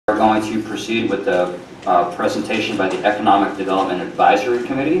going to proceed with the presentation by the Economic Development Advisory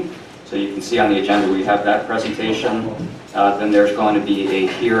Committee. So you can see on the agenda we have that presentation. Then there's going to be a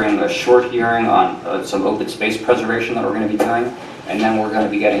hearing, a short hearing on some open space preservation that we're going to be doing. And then we're going to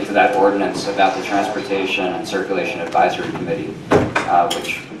be getting to that ordinance about the Transportation and Circulation Advisory Committee,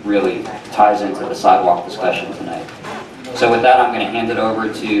 which really ties into the sidewalk discussion tonight. So with that, I'm going to hand it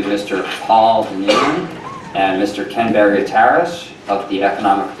over to Mr. Paul Newman and Mr. Ken Barriataris of the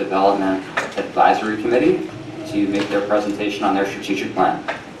Economic Development Advisory Committee to make their presentation on their strategic plan.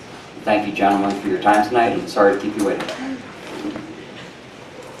 Thank you, gentlemen, for your time tonight, and sorry to keep you waiting.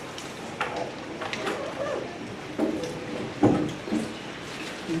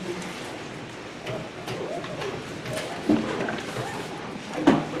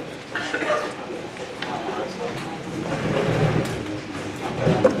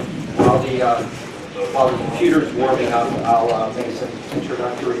 While the computer's warming up, I'll make some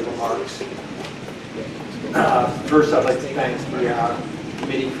introductory remarks. First, I'd like to thank the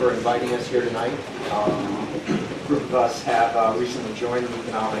committee for inviting us here tonight. A group of us have recently joined the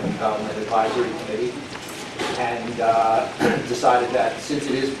Economic Development Advisory Committee and decided that since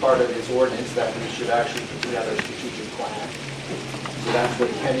it is part of this ordinance that we should actually put together a strategic plan. So that's what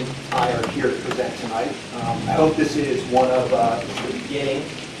Ken and I are here to present tonight. I hope this is one of the beginning.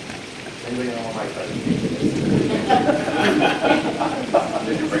 Anybody know what my presentation is?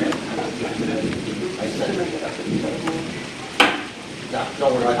 Did you bring it? I sent it. No,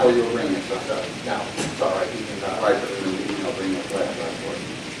 don't worry, I thought you were bringing it. No, it's all right. You can bring the flash back for it.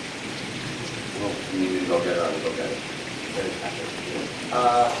 Well, you need to go get it, I will go get it.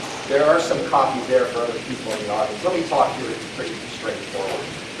 There are some copies there for other people in the audience. Let me talk through it pretty straightforward.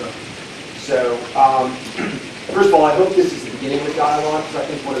 So, first of all, I hope this is the beginning of the dialogue, because I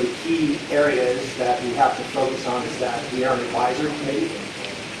think one of the key areas that we have to focus on is that we are an advisory committee.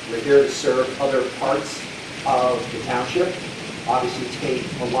 We're here to serve other parts of the township, obviously take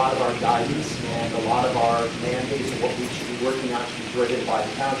a lot of our guidance and a lot of our mandates and what we should be working on to be driven by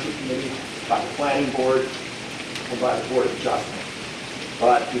the township committee, by the planning board, and by the Board of Adjustment.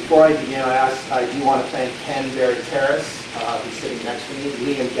 But before I begin, I do want to thank Ken Barriataris, who's sitting next to me.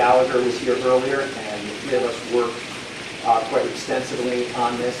 Liam Gallagher was here earlier, and the three of us worked quite extensively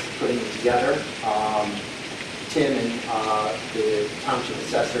on this, putting it together. Tim and the township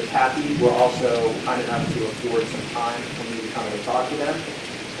assessor, Kathy, were also kind enough to afford some time for me to come and talk to them.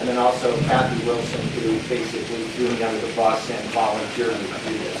 And then also Kathy Wilson, who basically threw me under the bus and volunteered me to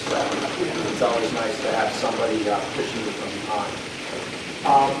do this. So it's always nice to have somebody pushing you from behind.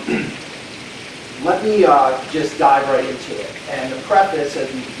 Let me just dive right into it. And the preface, as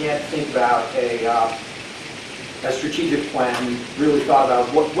we began to think about a strategic plan, we really thought about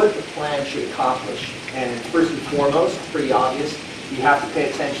what the plan should accomplish. And first and foremost, pretty obvious, you have to pay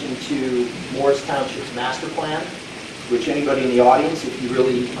attention to Morris Township's master plan, which anybody in the audience, if you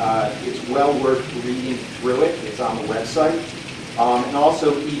really, it's well worth reading through it. It's on the website. And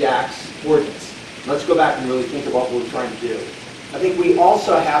also EDAC's ordinance. Let's go back and really think about what we're trying to do. I think we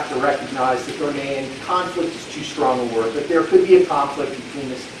also have to recognize that conflict is too strong a word, but there could be a conflict between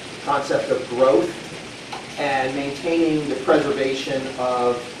this concept of growth and maintaining the preservation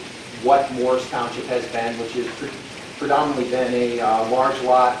of what Morris Township has been, which has predominantly been a large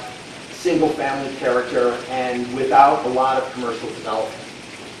lot, single family character, and without a lot of commercial development.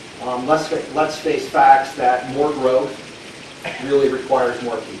 Let's face facts that more growth really requires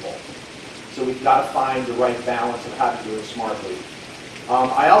more people. So we've got to find the right balance of how to do it smartly.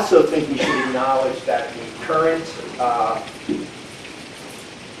 I also think we should acknowledge that the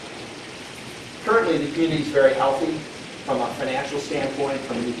currently the community is very healthy from a financial standpoint,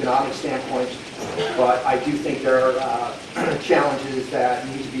 from an economic standpoint, but I do think there are challenges that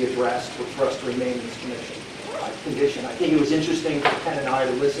need to be addressed for us to remain in this condition. I think it was interesting for Ken and I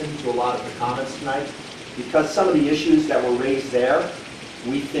to listen to a lot of the comments tonight, because some of the issues that were raised there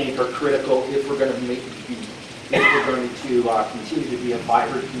we think are critical if we're going to continue to be a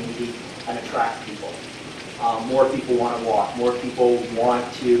vibrant community and attract people. More people want to walk. More people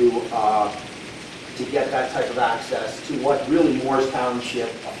want to get that type of access to what really Morris Township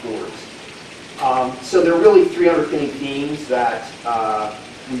affords. So there are really three underpinning themes that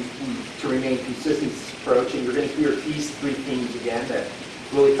to remain consistent in this approach, and you're going to hear these three themes again that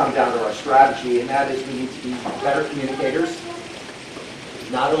really come down to our strategy, and that is we need to be better communicators,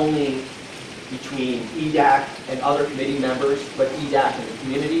 not only between EDAC and other committee members, but EDAC in the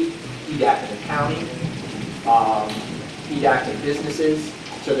community, EDAC in the county, EDAC in businesses.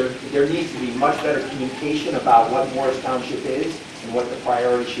 So there needs to be much better communication about what Morris Township is and what the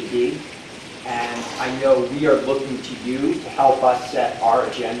priority should be. And I know we are looking to you to help us set our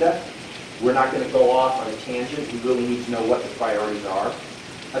agenda. We're not going to go off on a tangent. We really need to know what the priorities are.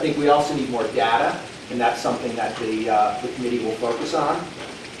 I think we also need more data, and that's something that the committee will focus on.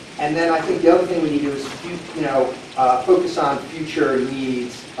 And then I think the other thing we need to do is focus on future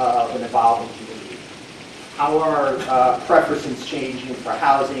needs of an evolving community. How are preferences changing for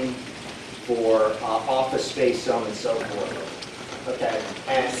housing, for office space, so on and so forth. Okay,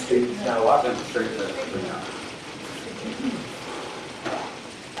 and now what?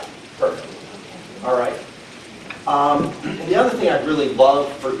 Perfect. All right. And the other thing I'd really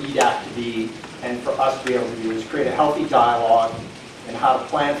love for EDAC to be, and for us to be able to do, is create a healthy dialogue and how to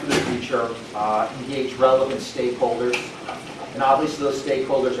plan for the future, engage relevant stakeholders. And obviously those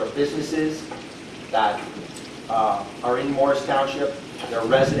stakeholders are businesses that are in Morris Township, they're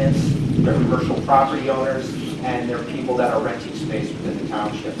residents, they're commercial property owners, and they're people that are renting space within the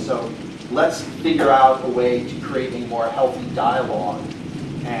township. So let's figure out a way to create a more healthy dialogue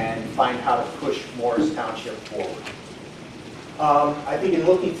and find how to push Morris Township forward. I think in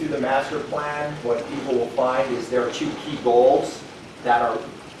looking through the master plan, what people will find is there are two key goals that are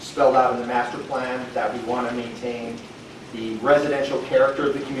spelled out in the master plan, that we want to maintain the residential character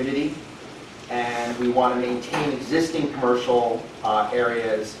of the community, and we want to maintain existing commercial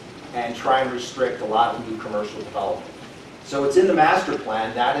areas and try and restrict a lot of new commercial development. So it's in the master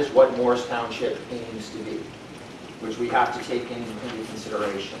plan. That is what Morris Township aims to be, which we have to take into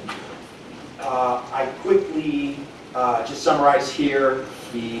consideration. I quickly just summarize here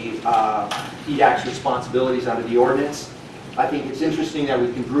the EDAC's responsibilities under the ordinance. I think it's interesting that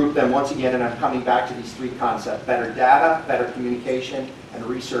we can group them once again, and I'm coming back to these three concepts: better data, better communication, and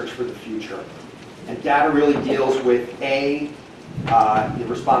research for the future. And data really deals with A, the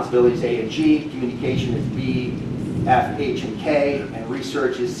responsibilities A and G, communication is B, F, H, and K, and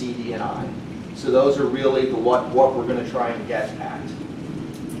research is C, D, and I. So those are really the what we're going to try and get at.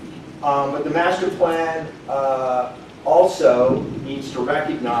 But the master plan also needs to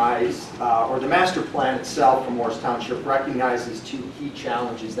recognize, or the master plan itself for Morris Township recognizes two key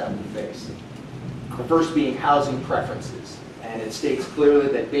challenges that we face. The first being housing preferences. And it states clearly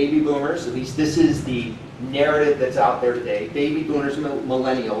that baby boomers, at least this is the narrative that's out there today, baby boomers,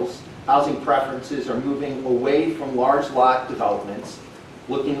 millennials, housing preferences are moving away from large lot developments,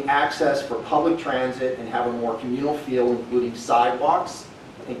 looking access for public transit and have a more communal feel, including sidewalks.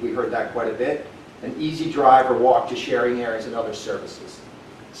 I think we heard that quite a bit. An easy drive or walk to sharing areas and other services.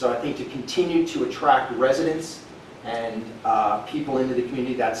 So I think to continue to attract residents and people into the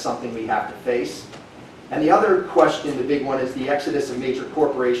community, that's something we have to face. And the other question, the big one, is the exodus of major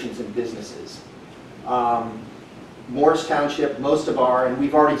corporations and businesses. Morris Township, most of our, and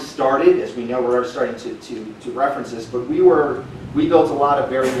we've already started, as we know, we're already starting to reference this, but we built a lot of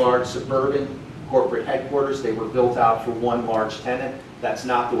very large suburban corporate headquarters. They were built out for one large tenant. That's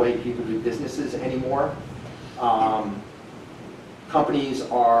not the way people do businesses anymore. Companies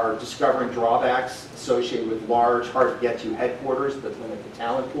are discovering drawbacks associated with large, hard-to-get-to headquarters that limit the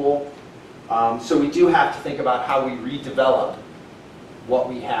talent pool. So we do have to think about how we redevelop what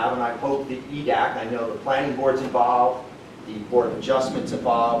we have, and I hope the EDAC, I know the planning board's involved, the Board of Adjustment's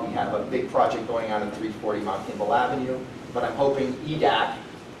involved, we have a big project going on in 340 Mount Kimball Avenue, but I'm hoping EDAC,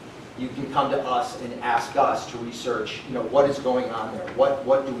 you can come to us and ask us to research, what is going on there,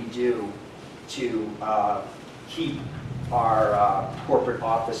 what do we do to keep our corporate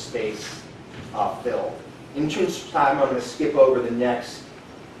office space filled. In interest of time, I'm going to skip over the next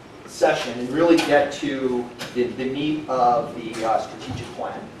session and really get to the meat of the strategic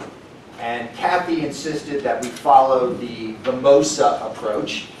plan. And Kathy insisted that we follow the MOSA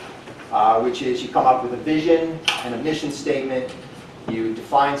approach, which is you come up with a vision and a mission statement, you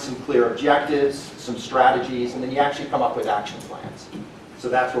define some clear objectives, some strategies, and then you actually come up with action plans. So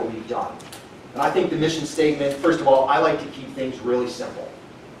that's what we've done. And I think the mission statement, first of all, I like to keep things really simple,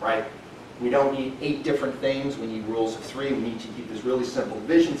 right? We don't need 8 different things. We need rules of 3. We need to keep this really simple.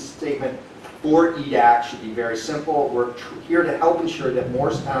 Vision statement for EDAC should be very simple. We're here to help ensure that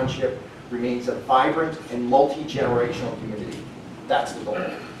Morris Township remains a vibrant and multi-generational community. That's the goal.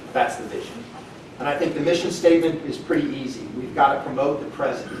 That's the vision. And I think the mission statement is pretty easy. We've got to promote the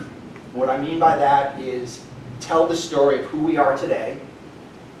present. And what I mean by that is tell the story of who we are today,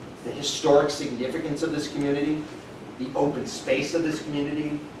 the historic significance of this community, the open space of this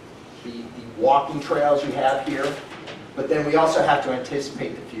community, the walking trails you have here, but then we also have to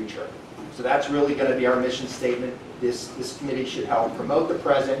anticipate the future. So that's really going to be our mission statement. This committee should help promote the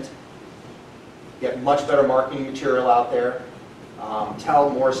present, get much better marketing material out there, tell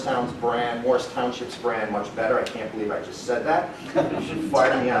Morristown's brand, Morris Township's brand much better. I can't believe I just said that. You should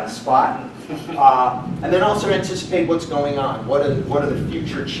fire me on the spot. And then also anticipate what's going on. What are the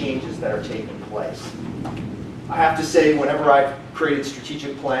future changes that are taking place? I have to say, whenever I've created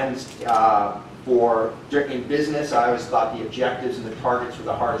strategic plans in business, I always thought the objectives and the targets were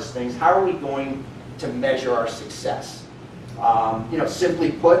the hardest things. How are we going to measure our success?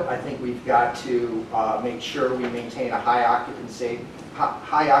 Simply put, I think we've got to make sure we maintain a high occupancy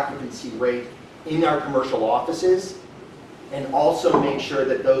rate in our commercial offices, and also make sure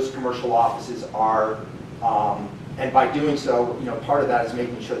that those commercial offices are, and by doing so, part of that is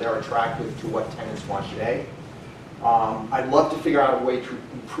making sure they're attractive to what tenants want today. I'd love to figure out a way to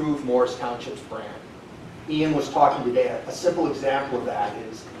improve Morris Township's brand. Ian was talking today, a simple example of that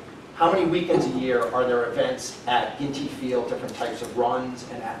is, how many weekends a year are there events at Ginty Field, different types of runs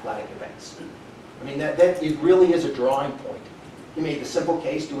and athletic events? I mean, it really is a drawing point. He made the simple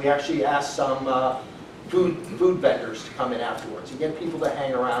case, do we actually ask some food vendors to come in afterwards and get people to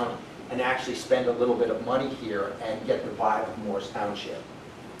hang around and actually spend a little bit of money here and get the vibe of Morris Township?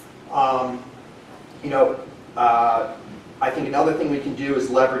 I think another thing we can do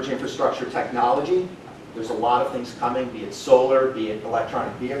is leverage infrastructure technology. There's a lot of things coming, be it solar, be it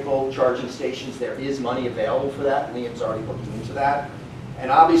electronic vehicle charging stations. There is money available for that. Liam's already looking into that. And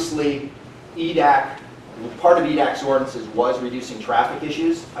obviously, EDAC, part of EDAC's ordinances was reducing traffic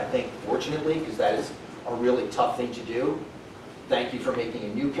issues, I think, fortunately, because that is a really tough thing to do. Thank you for making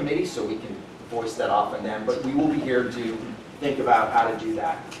a new committee so we can voice that off on them. But we will be here to think about how to do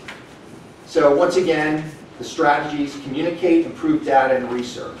that. So once again, the strategies: communicate, improve data, and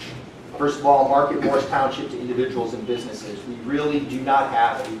research. First of all, market Morris Township to individuals and businesses. We really do not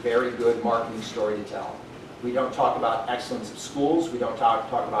have a very good marketing story to tell. We don't talk about excellence of schools. We don't talk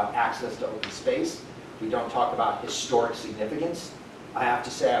about access to open space. We don't talk about historic significance. I have to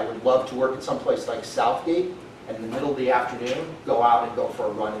say, I would love to work at some place like Southgate, and in the middle of the afternoon, go out and go for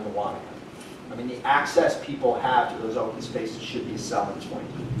a run in the Wanaka. I mean, the access people have to those open spaces should be a selling point.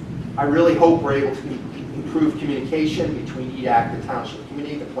 I really hope we're able to improve communication between EDAC, the township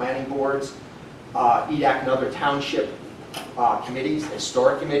committee, the planning boards, EDAC and other township committees, the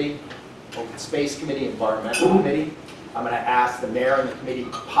historic committee, open space committee, environmental committee. I'm going to ask the mayor and the committee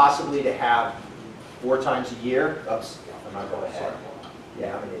possibly to have 4 times a year. Oops, I'm not going ahead.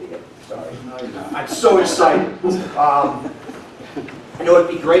 Yeah, I'm an idiot. Sorry. No, you're not. I'm so excited. I know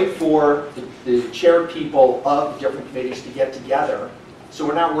it'd be great for the chair people of different committees to get together, so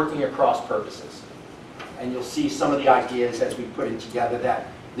we're not working across purposes. And you'll see some of the ideas as we put it together that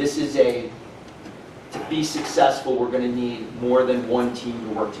this is to be successful, we're going to need more than one team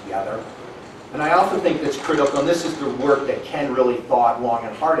to work together. And I also think that's critical, and this is the work that Ken really thought long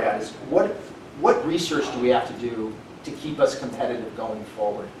and hard at, is what research do we have to do to keep us competitive going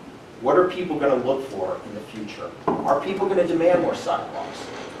forward? What are people going to look for in the future? Are people going to demand more sidewalks?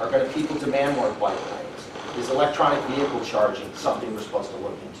 Are people demand more bike lanes? Is electronic vehicle charging something we're supposed to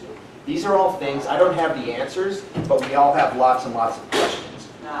look into? These are all things, I don't have the answers, but we all have lots and lots of questions.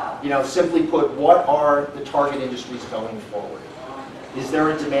 Simply put, what are the target industries going forward? Is there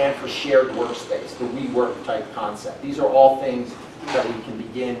a demand for shared workspace, the WeWork type concept? These are all things that we can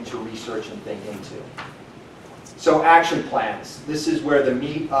begin to research and think into. So action plans. This is where the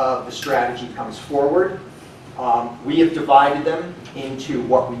meat of the strategy comes forward. We have divided them into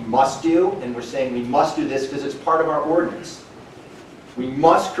what we must do, and we're saying we must do this because it's part of our ordinance. We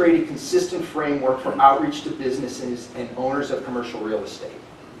must create a consistent framework for outreach to businesses and owners of commercial real estate.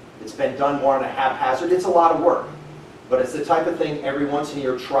 It's been done more on a haphazard. It's a lot of work, but it's the type of thing every once in a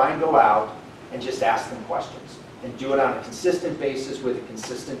year, try and go out and just ask them questions and do it on a consistent basis with a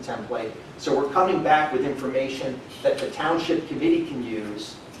consistent template. So we're coming back with information that the township committee can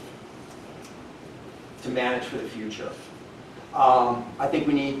use to manage for the future. I think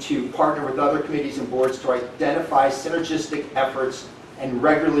we need to partner with other committees and boards to identify synergistic efforts and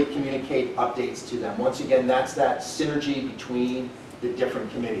regularly communicate updates to them. Once again, that's that synergy between the different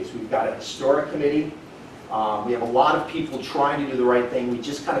committees. We've got a historic committee. We have a lot of people trying to do the right thing. We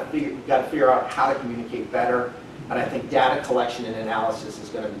just kind of got to figure out how to communicate better. And I think data collection and analysis is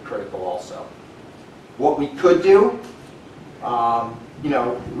going to be critical also. What we could do,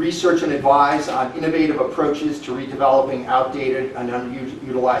 research and advise on innovative approaches to redeveloping outdated and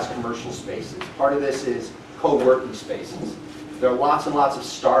underutilized commercial spaces. Part of this is co-working spaces. There are lots and lots of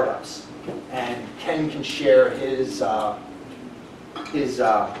startups, and Ken can share his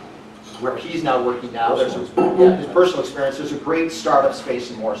where he's now working now. His personal experience. There's a great startup space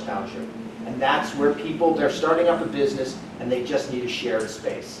in Morris Township, and that's where they're starting up a business and they just need a shared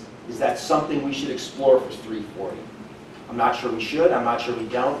space. Is that something we should explore for 340? I'm not sure we should, I'm not sure we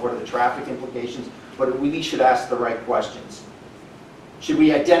don't, what are the traffic implications, but we at least should ask the right questions. Should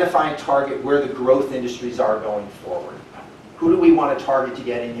we identify and target where the growth industries are going forward? Who do we want to target to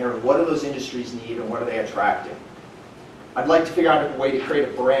get in here, and what do those industries need, and what are they attracting? I'd like to figure out a way to create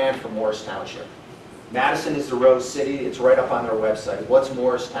a brand for Morris Township. Madison is the Rose City, it's right up on their website. What's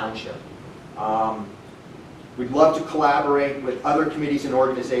Morris Township? We'd love to collaborate with other committees and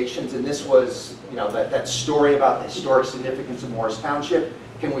organizations, and this was, that story about the historic significance of Morris Township.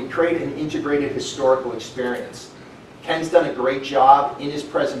 Can we create an integrated historical experience? Ken's done a great job in his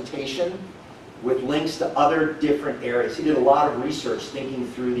presentation with links to other different areas. He did a lot of research thinking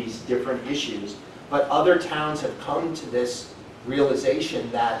through these different issues, but other towns have come to this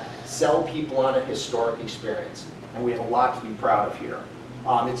realization that sell people on a historic experience, and we have a lot to be proud of here.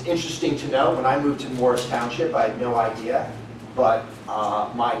 It's interesting to know, when I moved to Morris Township, I had no idea, but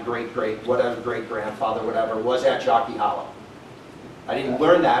my great-grandfather, whatever, was at Jockey Hollow. I didn't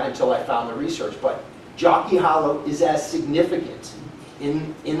learn that until I found the research, but Jockey Hollow is as significant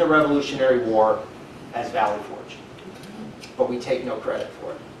in the Revolutionary War as Valley Forge. But we take no credit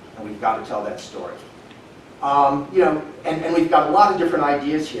for it, and we've got to tell that story. And we've got a lot of different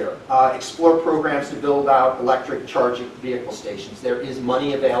ideas here. Explore programs to build out electric charging vehicle stations. There is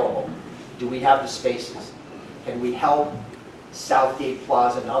money available. Do we have the spaces? Can we help Southgate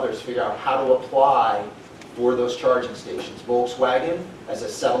Plaza and others figure out how to apply for those charging stations? Volkswagen, as a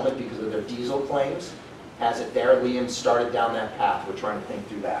settlement because of their diesel claims, has it there. Liam started down that path. We're trying to think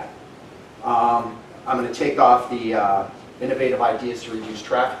through that. I'm going to take off the innovative ideas to reduce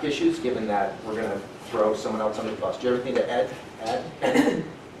traffic issues, given that we're going to throw someone else under the bus. Do you have anything to add?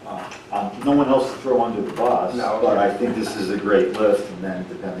 No one else to throw under the bus, No, okay. But I think this is a great list, and then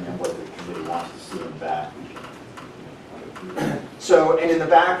depending on what the committee wants to see in the back. So, and in the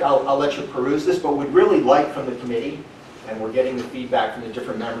back, I'll let you peruse this, but we'd really like from the committee, and we're getting the feedback from the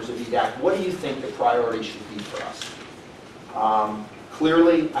different members of EDAC, what do you think the priority should be for us?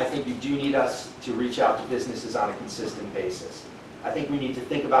 Clearly, I think you do need us to reach out to businesses on a consistent basis. I think we need to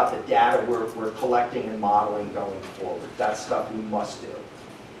think about the data we're collecting and modeling going forward. That's stuff we must do.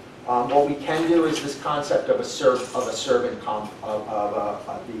 What we can do is this concept of what's called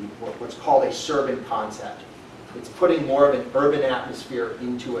a suburban concept. It's putting more of an urban atmosphere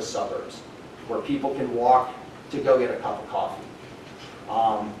into a suburbs, where people can walk to go get a cup of coffee.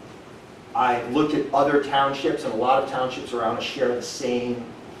 I looked at other townships, and a lot of townships around us share the same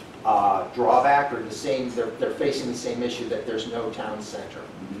drawback, or they're facing the same issue, that there's no town center.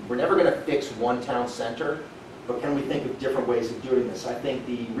 We're never going to fix one town center, but can we think of different ways of doing this? I think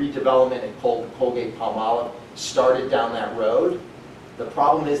the redevelopment at Colgate-Palmolive started down that road. The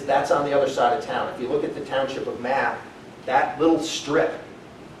problem is that's on the other side of town. If you look at the township of Mapp, that little strip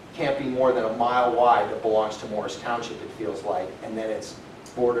can't be more than a mile wide that belongs to Morris Township, it feels like, and then it's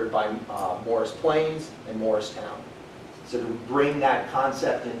bordered by Morris Plains and Morristown. So to bring that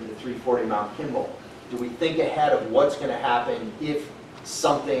concept into the 340 Mount Kimball, do we think ahead of what's going to happen if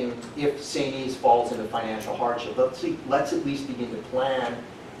St. E's falls into financial hardship? Let's at least begin to plan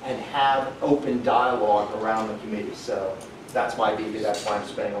and have open dialogue around the committee. So that's my baby, that's why I'm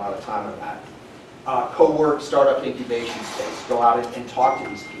spending a lot of time on that. Co-work, startup incubation space, go out and talk to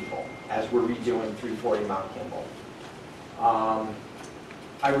these people as we're redoing 340 Mount Kimball.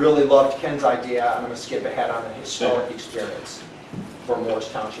 I really loved Ken's idea. I'm going to skip ahead on the historic experience for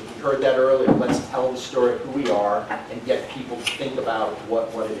Morris Township. We heard that earlier. Let's tell the story of who we are and get people to think about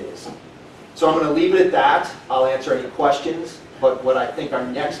what it is. So I'm going to leave it at that. I'll answer any questions. But what I think our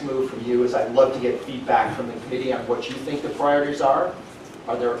next move from you is I'd love to get feedback from the committee on what you think the priorities are.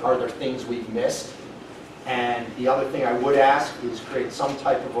 Are there things we've missed? And the other thing I would ask is create some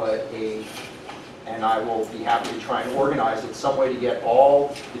type of and I will be happy to try and organize it, some way to get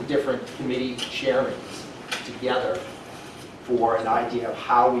all the different committee chairmen together for an idea of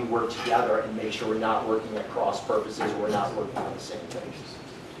how we work together and make sure we're not working at cross purposes, or we're not working on the same things.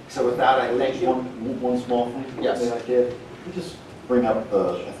 So with that, I thank you. One small thing? Yes. That I did. Could you just bring up,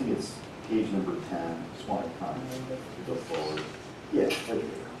 I think it's page number 10. Just want to kind of go forward. Yeah. Okay.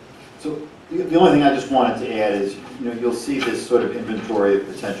 So the only thing I just wanted to add is, you'll see this sort of inventory of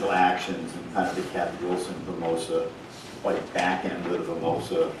potential actions and kind of the Kathy Wilson Formosa, like back end of the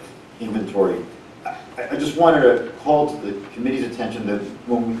Formosa inventory. I just wanted to call to the committee's attention that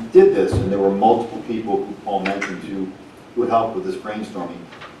when we did this, and there were multiple people who Paul mentioned who helped with this brainstorming,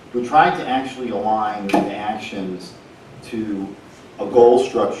 we tried to actually align the actions to a goal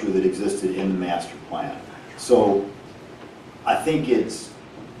structure that existed in the master plan. So I think it's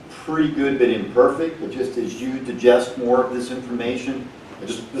pretty good but imperfect, but just as you digest more of this information,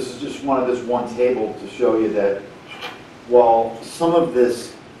 this is just this one table to show you that while some of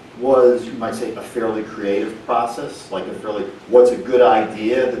this was, you might say, a fairly creative process, like what's a good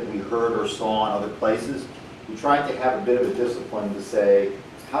idea that we heard or saw in other places, we tried to have a bit of a discipline to say,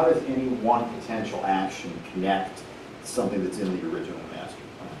 how does any one potential action connect to something that's in the original master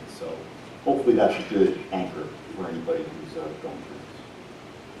plan? So hopefully that's a good anchor for anybody who's going through this.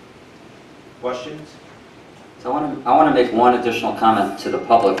 Questions? So I want to make one additional comment to the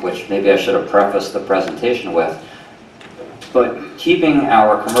public, which maybe I should have prefaced the presentation with. But keeping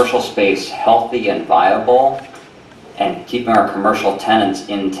our commercial space healthy and viable and keeping our commercial tenants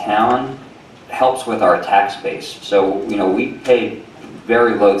in town helps with our tax base. So, we pay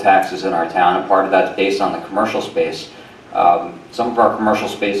very low taxes in our town, and part of that's based on the commercial space. Some of our commercial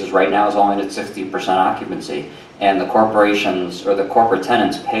spaces right now is only at 60% occupancy, and the corporations or the corporate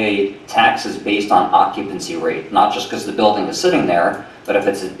tenants pay taxes based on occupancy rate, not just because the building is sitting there, but if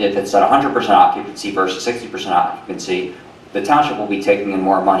it's at 100% occupancy versus 60% occupancy, the township will be taking in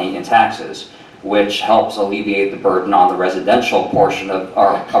more money in taxes, which helps alleviate the burden on the residential portion of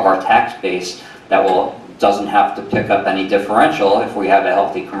our tax base that doesn't have to pick up any differential if we have a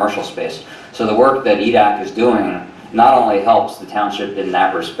healthy commercial space. So the work that EDAC is doing not only helps the township in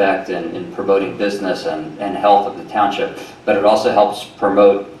that respect in promoting business and health of the township, but it also helps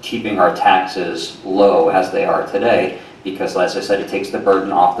promote keeping our taxes low as they are today, because as I said, it takes the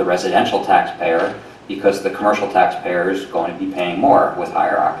burden off the residential taxpayer, because the commercial taxpayer is going to be paying more with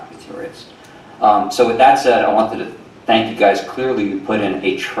higher occupancy rates. So with that said, I wanted to thank you guys. Clearly you put in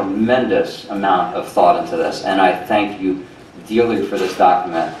a tremendous amount of thought into this, and I thank you dearly for this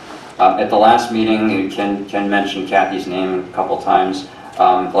document. At the last meeting, Ken mentioned Kathy's name a couple times.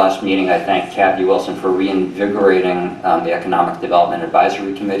 The last meeting, I thanked Kathy Wilson for reinvigorating the Economic Development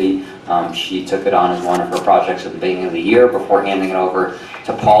Advisory Committee. She took it on as one of her projects at the beginning of the year before handing it over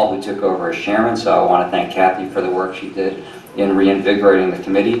to Paul, who took over as chairman. So I want to thank Kathy for the work she did in reinvigorating the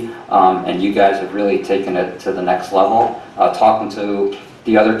committee. And you guys have really taken it to the next level. Talking to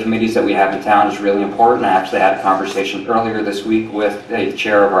the other committees that we have in town is really important. I actually had a conversation earlier this week with the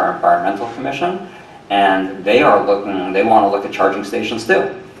chair of our Environmental Commission, and they want to look at charging stations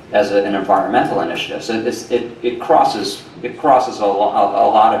too, as an environmental initiative. So it crosses a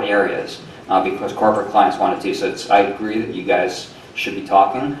lot of areas because corporate clients want it to. So I agree that you guys should be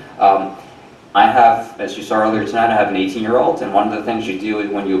talking. I have, as you saw earlier tonight, I have an 18-year-old, and one of the things you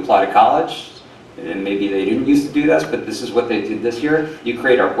do when you apply to college, and maybe they didn't used to do this, but this is what they did this year, you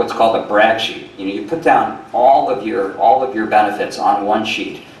create what's called a brag sheet. You put down all of your benefits on one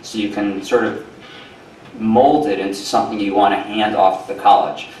sheet, so you can sort of mold it into something you want to hand off to the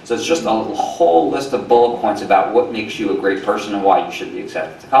college. So it's just a whole list of bullet points about what makes you a great person and why you should be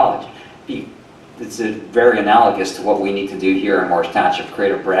accepted to college. It's very analogous to what we need to do here in Morris Township,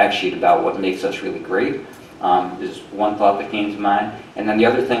 create a brag sheet about what makes us really great. Is one thought that came to mind. And then the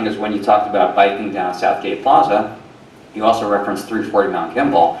other thing is when you talked about biking down Southgate Plaza, you also referenced 340 Mount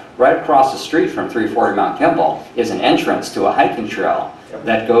Kimball. Right across the street from 340 Mount Kimball is an entrance to a hiking trail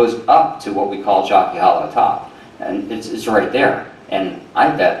that goes up to what we call Jockey Hollow Top. And it's right there. And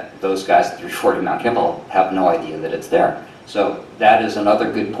I bet those guys at 340 Mount Kimball have no idea that it's there. So that is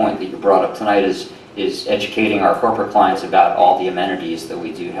another good point that you brought up tonight, is educating our corporate clients about all the amenities that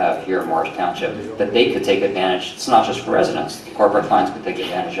we do have here in Morris Township, that they could take advantage. It's not just for residents, the corporate clients could take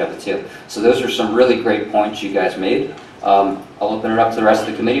advantage of it too. So those are some really great points you guys made. I'll open it up to the rest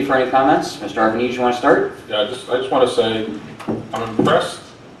of the committee for any comments. Mr. Arvanese, you want to start? Yeah, I just want to say I'm impressed,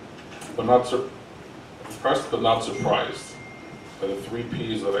 but not surprised by the 3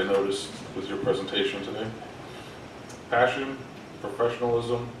 Ps that I noticed with your presentation today: passion,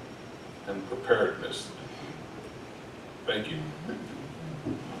 professionalism, and preparedness. Thank you.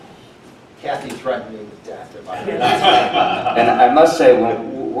 Kathy threatened me with death if I And I must say,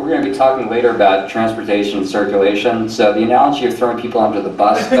 we're going to be talking later about transportation and circulation, so the analogy of throwing people under the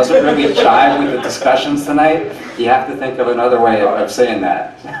bus doesn't really jive with the discussions tonight. You have to think of another way of saying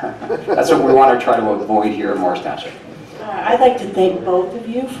that. That's what we want to try to avoid here in Morris Township. I'd like to thank both of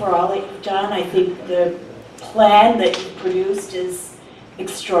you for all that you've done. I think the plan that you've produced is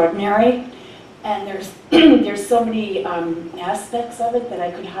extraordinary, and there's so many aspects of it that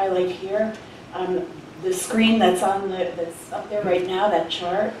I could highlight here. The screen that's up there right now, that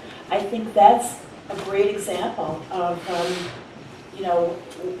chart, I think that's a great example of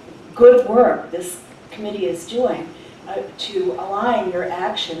good work this committee is doing to align your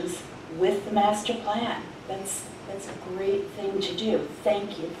actions with the master plan. That's a great thing to do.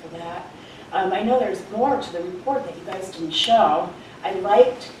 Thank you for that. I know there's more to the report that you guys didn't show. I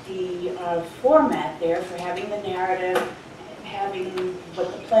liked the format there for having the narrative, having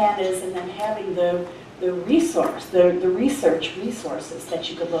what the plan is, and then having the the research resources that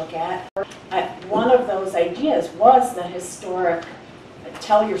you could look at. One of those ideas was the historic,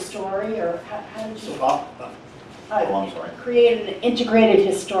 tell your story, or how did you? I'm sorry. Created an integrated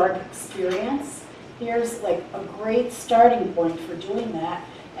historic experience. Here's like a great starting point for doing that.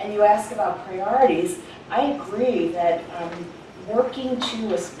 And you ask about priorities. I agree that working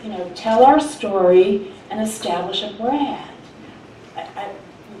to, tell our story and establish a brand.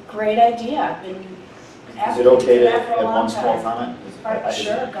 Great idea. I've been Is asking it okay do to that for a add long one small time. comment?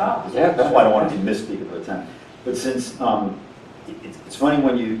 Sure, go. Yeah, That's why I don't want to be misspeak at the time. But since, it's funny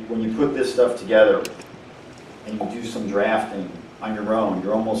when you put this stuff together and you do some drafting on your own,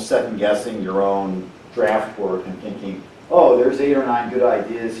 you're almost second guessing your own draft work and thinking, oh, there's 8 or 9 good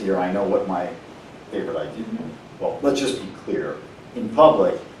ideas here, I know what my favorite idea is. Well, let's just be clear. In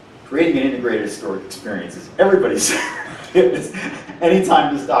public, creating an integrated historic experience is everybody's business.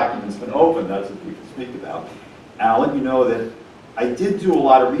 Anytime this document's been opened, that's what we can speak about. And I'll let you know that I did do a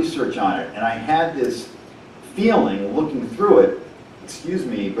lot of research on it, and I had this feeling, looking through it, excuse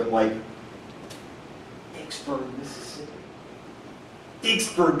me, but like, Vicksburg, Mississippi.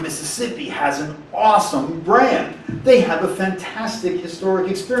 Vicksburg, Mississippi has an awesome brand. They have a fantastic historic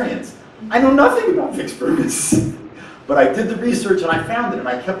experience. I know nothing about Vicksburg, Mississippi, but I did the research and I found it, and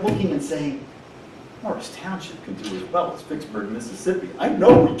I kept looking and saying, Morris Township can do as well as Vicksburg, Mississippi. I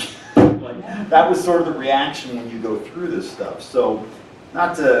know we can. Like, that was sort of the reaction when you go through this stuff. So,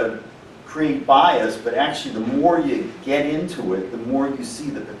 not to create bias, but actually the more you get into it, the more you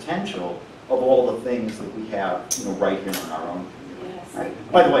see the potential of all the things that we have, right here in our own community. Yes.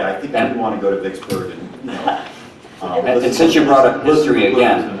 Right. By the way, I think I do want to go to Vicksburg and, And since you brought up history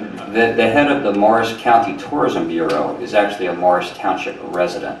again, the head of the Morris County Tourism Bureau is actually a Morris Township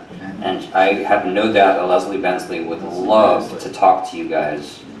resident. And I have no doubt that Leslie Bensley would love to talk to you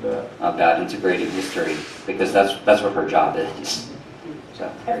guys about integrated history, because that's what her job is.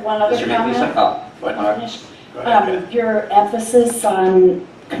 So, I have one other Mr. Mayor, you said- comment. what? Finish. Your emphasis on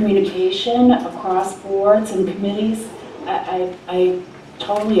communication across boards and committees, I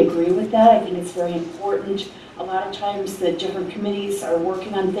totally agree with that. I think it's very important. A lot of times the different committees are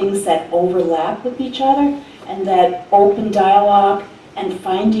working on things that overlap with each other, and that open dialogue and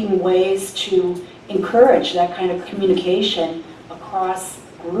finding ways to encourage that kind of communication across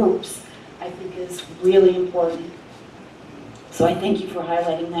groups, I think is really important. So I thank you for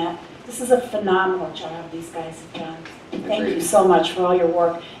highlighting that. This is a phenomenal job these guys have done. And thank you so much for all your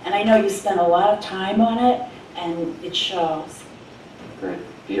work. And I know you spent a lot of time on it, and it shows. Great.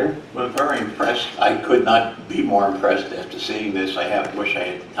 Peter? Well, very impressed. I could not be more impressed after seeing this. Wish I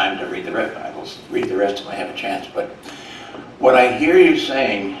had time to read the rest. I will read the rest if I have a chance. But what I hear you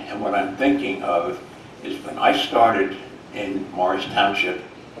saying and what I'm thinking of is when I started in Morris Township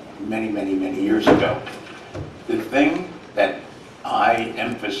many, many, many years ago, the thing that I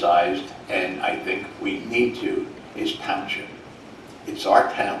emphasized, and I think we need to, is township. It's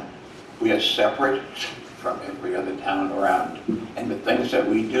our town. We are separate from every other town around, and the things that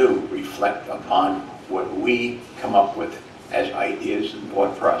we do reflect upon what we come up with as ideas and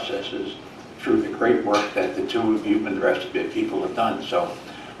thought processes through the great work that the two of you and the rest of the people have done. So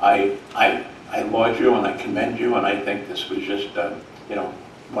I laud you and I commend you, and I think this was just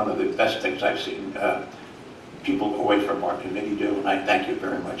one of the best things I've seen people away from our committee do, and I thank you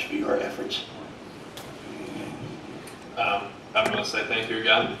very much for your efforts. I'm going to say thank you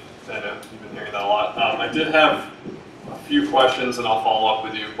again. I know you've been hearing that a lot. I did have a few questions, and I'll follow up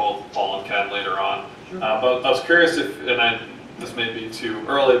with you, both Paul and Ken, later on. But I was curious if, this may be too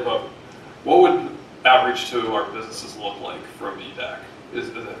early, but what would outreach to our businesses look like from EDAC?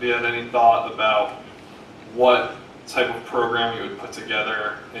 Have you had any thought about what type of program you would put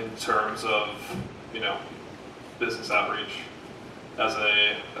together in terms of, business outreach as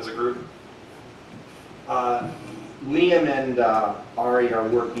a group? Liam and Ari are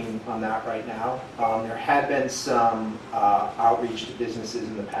working on that right now. There had been some outreach to businesses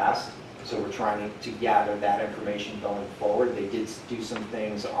in the past, so we're trying to gather that information going forward. They did do some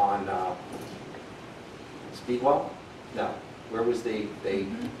things on Speedwell? No. Where was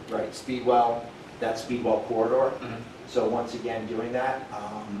right, Speedwell, that Speedwell corridor. So once again, doing that.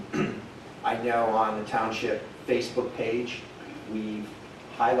 I know on the township Facebook page, we've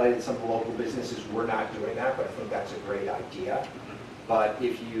highlighted some of the local businesses. We're not doing that, but I think that's a great idea. But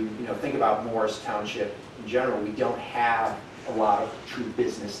if you think about Morris Township in general, we don't have a lot of true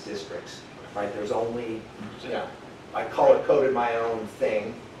business districts, right? There's only, I color-coded my own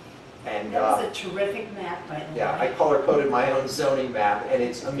thing. And That was a terrific map, by the way. yeah, I color-coded my own zoning map, and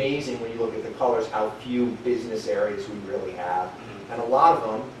it's amazing when you look at the colors how few business areas we really have. And a lot of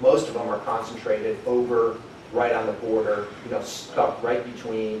them, most of them are concentrated over right on the border, stuck right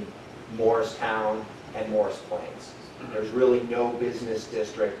between Morristown and Morris Plains. There's really no business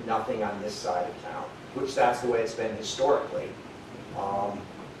district, nothing on this side of town, which that's the way it's been historically.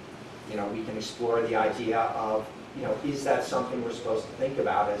 We can explore the idea of, is that something we're supposed to think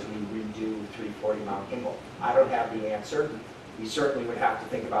about as we redo 340 Mount Kimball? I don't have the answer. We certainly would have to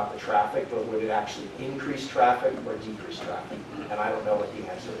think about the traffic, but would it actually increase traffic or decrease traffic? And I don't know what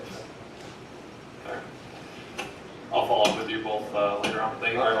the answer is. All right. I'll follow up with you both later on.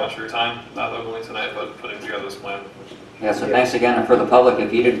 Thank you very much for your time, not only tonight, but putting together this plan. Yeah, so thanks again, and for the public,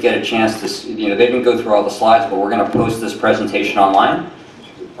 if you didn't get a chance to, they didn't go through all the slides, but we're going to post this presentation online.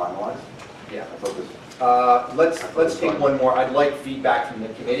 Should we finalize? Yeah. I thought this, Let's take one more. I'd like feedback from the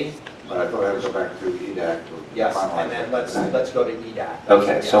committee. but I thought I would go back to EDAC. Yes, and then let's go to EDAC.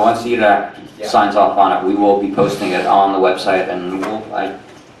 Okay, so once EDAC Yeah. signs off on it, we will be posting it on the website, and I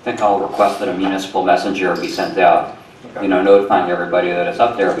think I'll request that a municipal messenger be sent out, Okay. notifying everybody that it's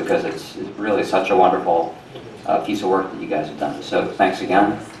up there, because it's really such a wonderful piece of work that you guys have done. So thanks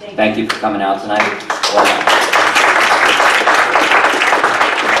again. Thank you for coming out tonight. Well done.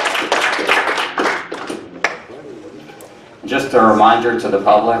 Just a reminder to the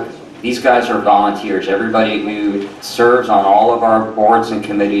public, these guys are volunteers. Everybody who serves on all of our boards and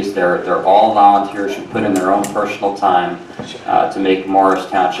committees, they're all volunteers who put in their own personal time to make Morris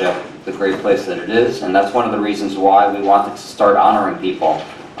Township the great place that it is. And that's one of the reasons why we wanted to start honoring people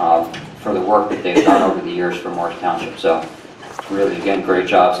for the work that they've done over the years for Morris Township. So really, again, great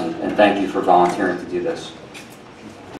jobs, and thank you for volunteering to do this.